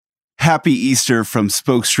happy Easter from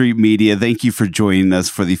Spoke Street Media. Thank you for joining us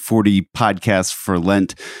for the 40 podcast for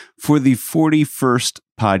Lent, for the 41st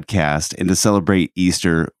podcast. And to celebrate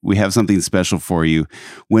Easter, we have something special for you.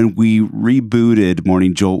 When we rebooted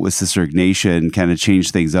Morning Jolt with Sister Ignatia and kind of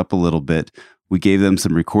changed things up a little bit, we gave them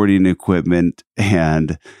some recording equipment,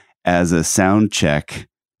 and as a sound check,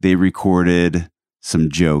 they recorded some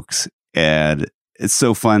jokes. And it's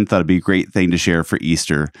so fun. Thought it'd be a great thing to share for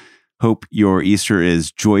Easter. Hope your Easter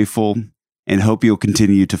is joyful, and hope you'll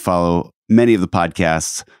continue to follow many of the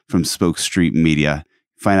podcasts from Spoke Street Media.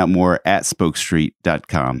 Find out more at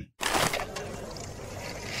spokestreet.com.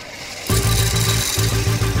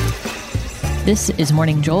 This is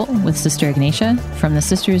Morning Jolt with Sister Ignatia from the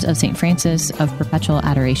Sisters of St. Francis of Perpetual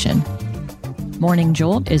Adoration. Morning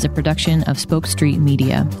Jolt is a production of Spoke Street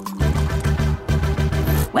Media.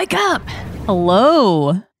 Wake up!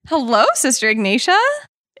 Hello! Hello, Sister Ignatia.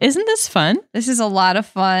 Isn't this fun? This is a lot of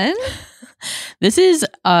fun. This is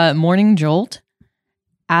Morning Jolt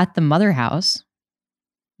at the Mother House.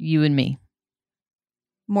 You and me.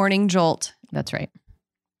 Morning Jolt. That's right.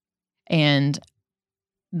 And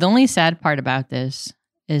the only sad part about this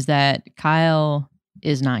is that Kyle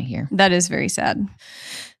is not here. That is very sad.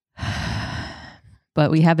 But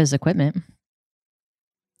we have his equipment.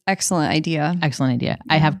 Excellent idea. Excellent idea.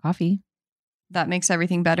 Yeah. I have coffee. That makes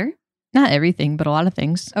everything better. Not everything, but a lot of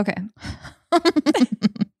things. Okay.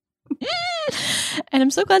 And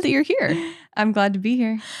I'm so glad that you're here. I'm glad to be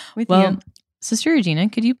here with Well, you. Sister Regina,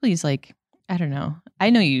 could you please, I don't know. I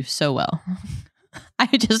know you so well. I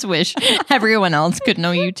just wish everyone else could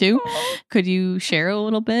know you too. Could you share a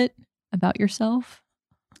little bit about yourself?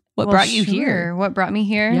 What Well, brought you sure. here? What brought me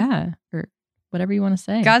here? Yeah, or whatever you want to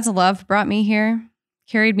say. God's love brought me here,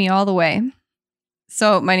 carried me all the way.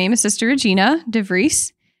 So my name is Sister Regina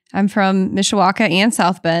DeVries. I'm from Mishawaka and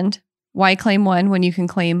South Bend. Why claim one when you can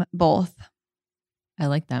claim both? I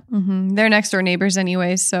like that. Mm-hmm. They're next door neighbors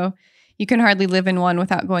anyways, so you can hardly live in one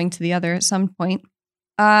without going to the other at some point.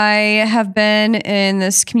 I have been in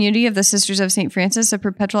this community of the Sisters of St. Francis of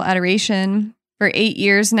Perpetual Adoration for 8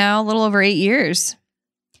 years now, a little over 8 years.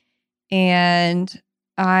 And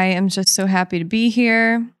I am just so happy to be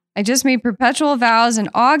here. I just made perpetual vows in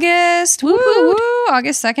August. Woo, woo,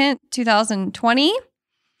 August 2nd, 2020,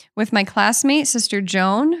 with my classmate, Sister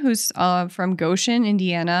Joan, who's from Goshen,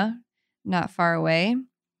 Indiana, not far away.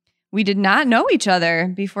 We did not know each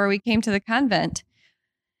other before we came to the convent,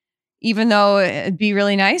 even though it'd be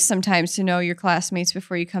really nice sometimes to know your classmates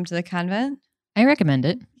before you come to the convent. I recommend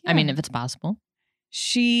it. Yeah. I mean, if it's possible.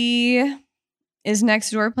 She is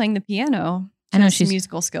next door playing the piano. I know Has some she's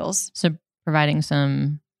musical skills. So providing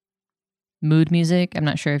some mood music. I'm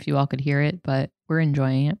not sure if you all could hear it, but we're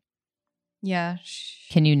enjoying it. Yeah.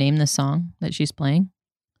 Can you name the song that she's playing?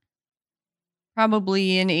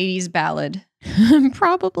 Probably an 80s ballad.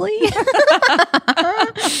 Probably.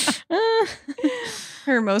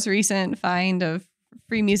 Her most recent find of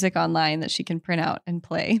free music online that she can print out and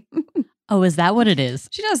play. Oh, is that what it is?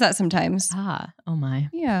 She does that sometimes. Ah, oh my.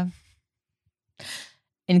 Yeah.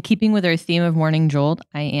 In keeping with our theme of Morning Jolt,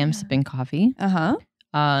 I am sipping coffee. Uh-huh.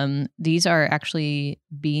 These are actually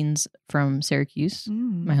beans from Syracuse,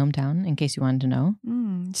 my hometown, in case you wanted to know.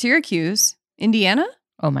 Syracuse, Indiana?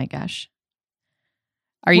 Oh my gosh.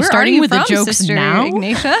 Are you Where starting you with from, the jokes Sister now?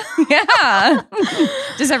 Ignatia? Yeah.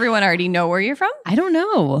 Does everyone already know where you're from? I don't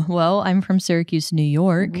know. Well, I'm from Syracuse, New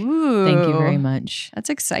York. Ooh. Thank you very much.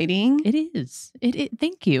 That's exciting. It is.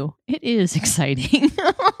 Thank you. It is exciting.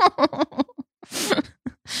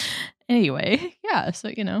 Anyway, yeah.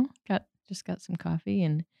 So got some coffee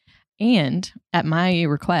and at my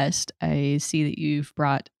request, I see that you've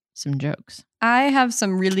brought some jokes. I have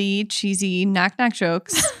some really cheesy knock-knock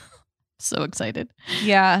jokes. So excited.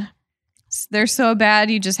 Yeah. They're so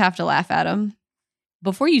bad, you just have to laugh at them.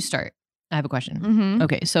 Before you start, I have a question. Mm-hmm.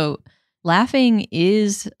 Okay, so laughing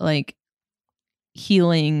is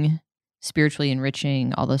healing, spiritually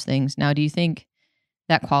enriching, all those things. Now, do you think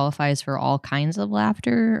that qualifies for all kinds of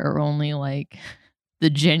laughter, or only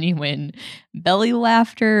the genuine belly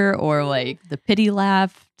laughter, or the pity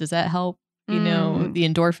laugh? Does that help, the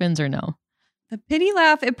endorphins, or no? The pity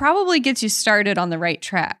laugh, it probably gets you started on the right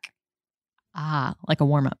track. Ah, like a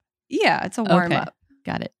warm-up. Yeah, it's a warm-up. Okay,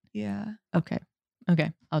 got it. Yeah. Okay.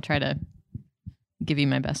 I'll try to give you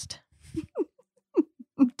my best.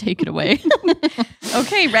 Take it away.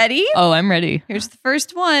 Okay, ready? Oh, I'm ready. Here's the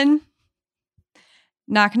first one.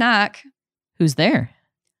 Knock, knock. Who's there?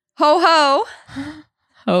 Ho,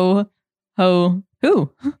 ho. Ho,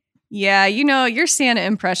 who? Yeah, your Santa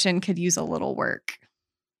impression could use a little work.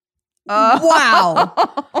 Wow.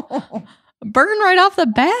 Burn right off the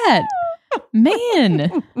bat.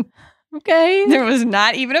 Man. Okay. There was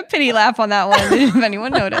not even a pity laugh on that one, if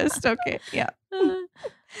anyone noticed. Okay, yeah.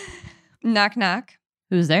 Knock, knock.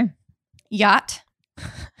 Who's there? Yacht.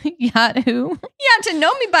 Yacht who? Yacht to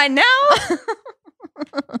know me by now.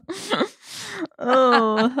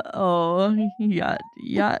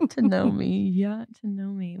 Yacht to know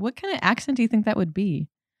me. What kind of accent do you think that would be?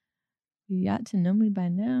 Yacht to know me by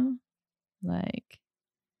now? Like,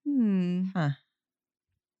 no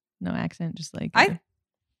accent, just like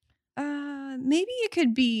maybe it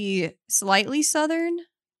could be slightly southern.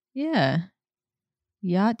 yeah.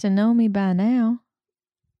 Yacht to know me by now.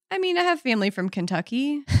 I mean, I have family from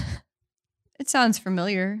Kentucky. It sounds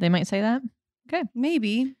familiar. They might say that.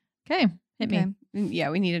 Maybe. Okay, hit me. Yeah,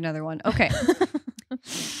 we need another one. Okay.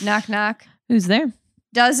 Knock, knock. Who's there?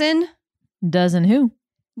 Dozen. Dozen who?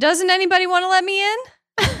 Doesn't anybody want to let me in?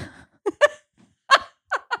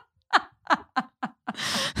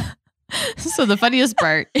 So the funniest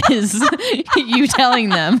part is you telling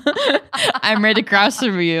them, I'm right across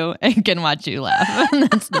from you and can watch you laugh.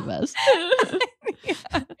 That's the best. Yeah.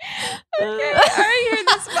 Okay. All right, here.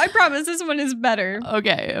 I promise this one is better.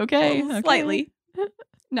 Okay. Slightly.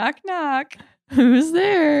 Knock, knock. Who's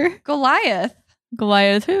there? Goliath.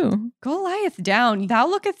 Goliath who? Goliath down. Thou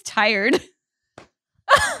looketh tired.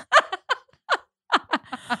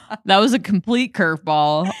 That was a complete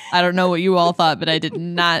curveball. I don't know what you all thought, but I did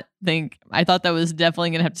not think. I thought that was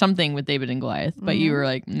definitely going to have something with David and Goliath, but you were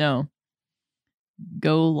like, no.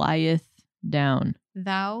 Goliath down.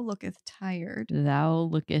 Thou looketh tired. Thou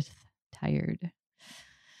looketh tired.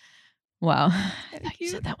 Wow. I Thank thought you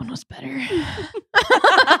you. said that one was better.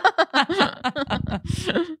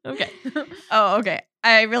 Okay. Oh, okay.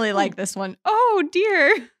 I really like this one. Oh,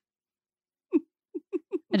 dear.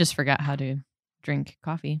 I just forgot how to drink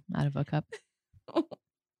coffee out of a cup.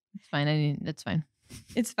 It's fine. That's fine.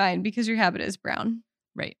 It's fine because your habit is brown.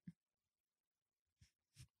 Right.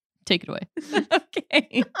 Take it away.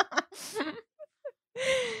 Okay.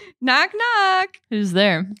 Knock, knock. Who's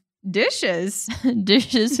there? Dishes.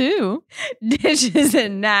 Dishes who? Dishes a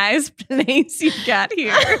nice place you got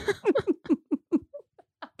here.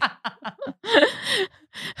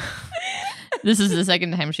 This is the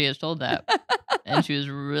second time she has told that. And she was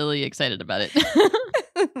really excited about it.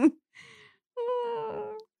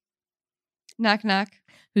 Knock, knock.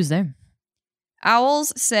 Who's there?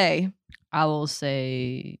 Owls say. I will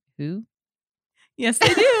say who? Yes,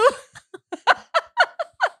 they do.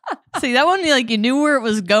 See, that one, like, you knew where it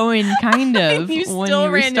was going, kind of. You when still you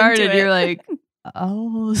ran into started, it. you're like,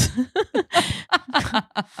 oh.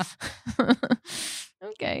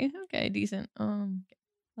 Okay, decent.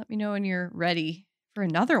 Let me know when you're ready for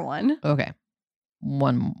another one. Okay.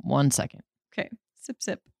 One second. Okay. Sip,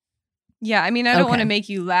 sip. Yeah, I mean, I don't want to Okay. make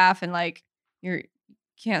you laugh and like you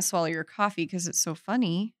can't swallow your coffee because it's so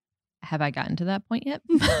funny. Have I gotten to that point yet?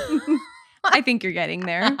 I think you're getting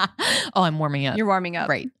there. Oh, I'm warming up. You're warming up.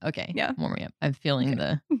 Right. Okay. Yeah. I'm warming up. I'm feeling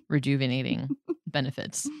the rejuvenating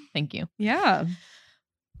benefits. Thank you. Yeah.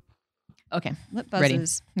 Okay. Lip Ready.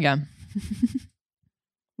 buzzes. Yeah.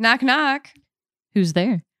 Knock, knock. Who's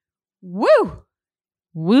there? Woo.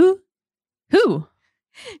 Woo? Who?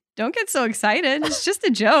 Don't get so excited. It's just a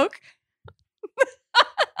joke.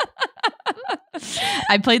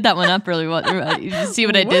 I played that one up really well. You see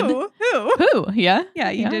what I did? Woo. Who? Who? Yeah. Yeah,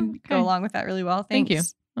 you did okay. go along with that really well. Thank you.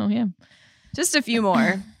 Thanks. Oh yeah. Just a few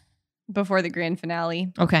more before the grand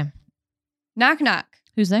finale. Okay. Knock, knock.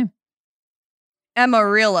 Who's there?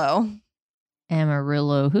 Amarillo.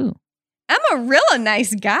 Amarillo who? Amarillo,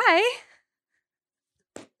 nice guy.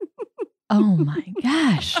 Oh my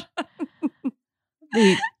gosh.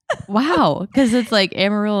 Wow. Because it's like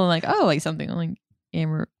Amarillo, like, oh, like something like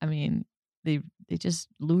I mean, they just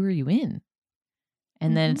lure you in.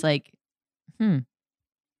 And then it's like,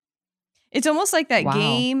 It's almost like that Wow.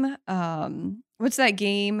 game. What's that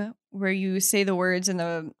game where you say the words in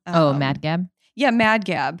the Mad Gab. Yeah, Mad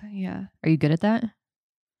Gab. Yeah. Are you good at that?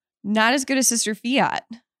 Not as good as Sister Fiat.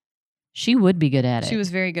 She would be good at it. She was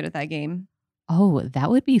very good at that game. Oh, that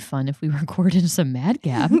would be fun if we recorded some Mad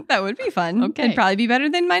Gab. That would be fun. Okay. It'd probably be better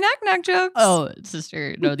than my knock knock jokes. Oh,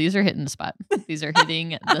 sister. No, these are hitting the spot. These are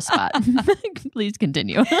hitting the spot. Please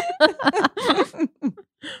continue.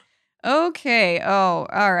 Okay. Oh,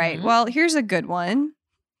 all right. Mhm. Well, here's a good one.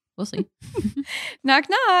 We'll see. Knock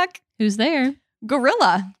knock. Who's there?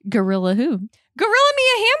 Gorilla. Gorilla who? Gorilla me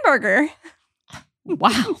a hamburger.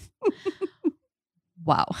 Wow.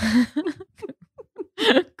 Wow.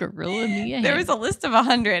 Gorilla me. There was a list of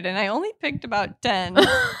 100 and I only picked about 10 of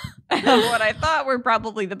what I thought were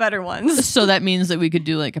probably the better ones. So that means that we could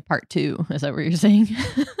do like a part 2. Is that what you're saying?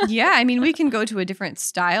 Yeah, I mean, we can go to a different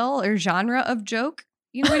style or genre of joke.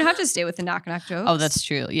 You know, we don't have to stay with the knock-knock jokes. Oh, that's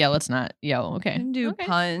true. Yeah, let's not. Yo, okay. We can do Okay.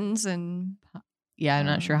 puns and... Yeah, I'm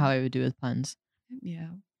not sure how I would do with puns. Yeah.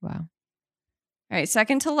 Wow. All right,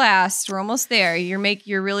 second to last. We're almost there.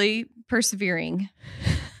 You're really persevering.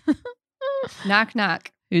 Knock,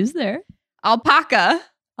 knock. Who's there? Alpaca.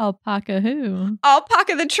 Alpaca who? I'll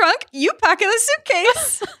pocket the trunk. You pocket the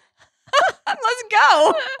suitcase. Let's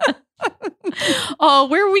go. Oh,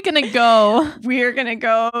 where are we going to go? We're going to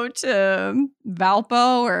go to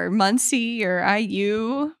Valpo or Muncie or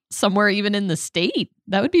IU. Somewhere even in the state.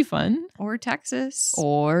 That would be fun. Or Texas.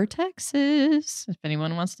 Or Texas. If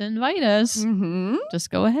anyone wants to invite us, Mm-hmm. just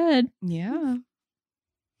go ahead. Yeah.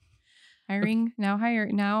 Hiring. Now hire.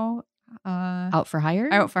 Now. Out for hire?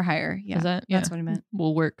 Out for hire. Yeah. Is That's what I meant.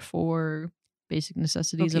 We'll work for basic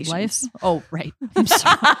necessities of life. Vocations. Oh, right. I'm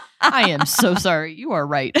sorry. I am so sorry. You are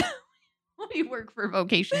right. We work for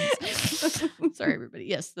vocations. Sorry, everybody.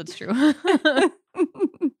 Yes, that's true. That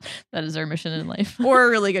is our mission in life. Or a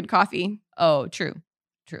really good coffee. Oh, true.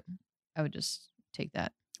 True. I would just take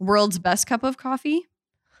that. World's best cup of coffee.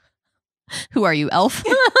 Who are you, Elf?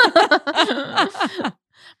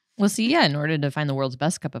 Well, see, yeah, in order to find the world's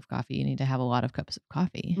best cup of coffee, you need to have a lot of cups of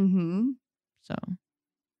coffee. Mm-hmm. So,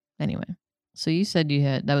 anyway. So you said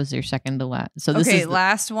that was your second to last. So this Okay, is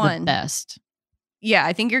last the one. best. Yeah,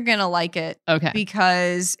 I think you're going to like it Okay.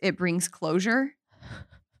 because it brings closure.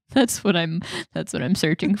 That's what I'm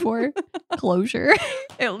searching for. Closure.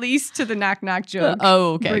 At least to the knock knock joke.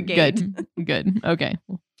 Oh, okay. Brigade. Good. Okay.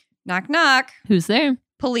 Knock knock. Who's there?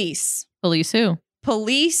 Police. Police who?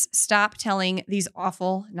 Police, stop telling these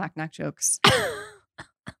awful knock knock jokes.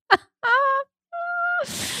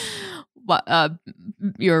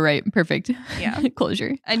 You're right. Perfect. Yeah.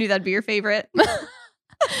 Closure. I knew that'd be your favorite.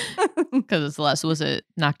 Because it's less. Was it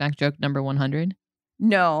knock knock joke number 100?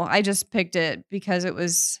 No, I just picked it because it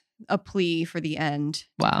was a plea for the end. to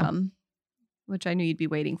Wow. come, which I knew you'd be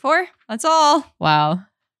waiting for. That's all. Wow.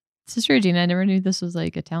 Sister Regina, I never knew this was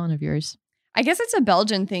like a talent of yours. I guess it's a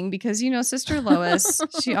Belgian thing because, Sister Lois,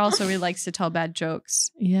 she also really likes to tell bad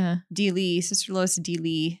jokes. Yeah. D. Lee, Sister Lois D.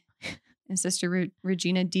 Lee, and Sister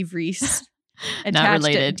Regina D. Vries. Not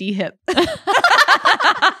related. D. Hip.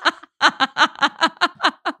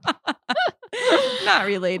 Not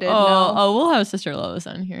related. No. Oh, we'll have Sister Lois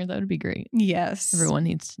on here. That would be great. Yes. Everyone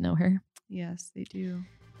needs to know her. Yes, they do.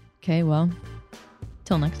 Okay, well,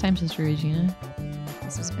 till next time, Sister Regina.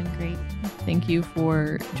 This has been great. Thank you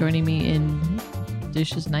for joining me in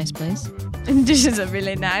Dish's nice place. And this is a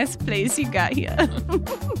really nice place you got here.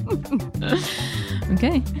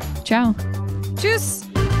 Okay, ciao. Tschüss.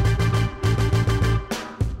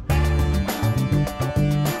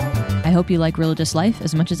 I hope you like Religious Life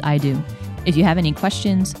as much as I do. If you have any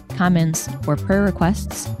questions, comments, or prayer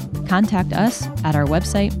requests, contact us at our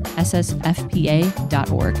website,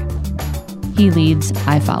 ssfpa.org. He leads,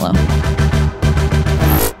 I follow.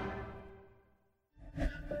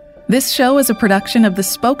 This show is a production of the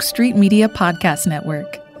Spoke Street Media Podcast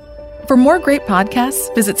Network. For more great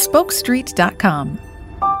podcasts, visit spokestreet.com.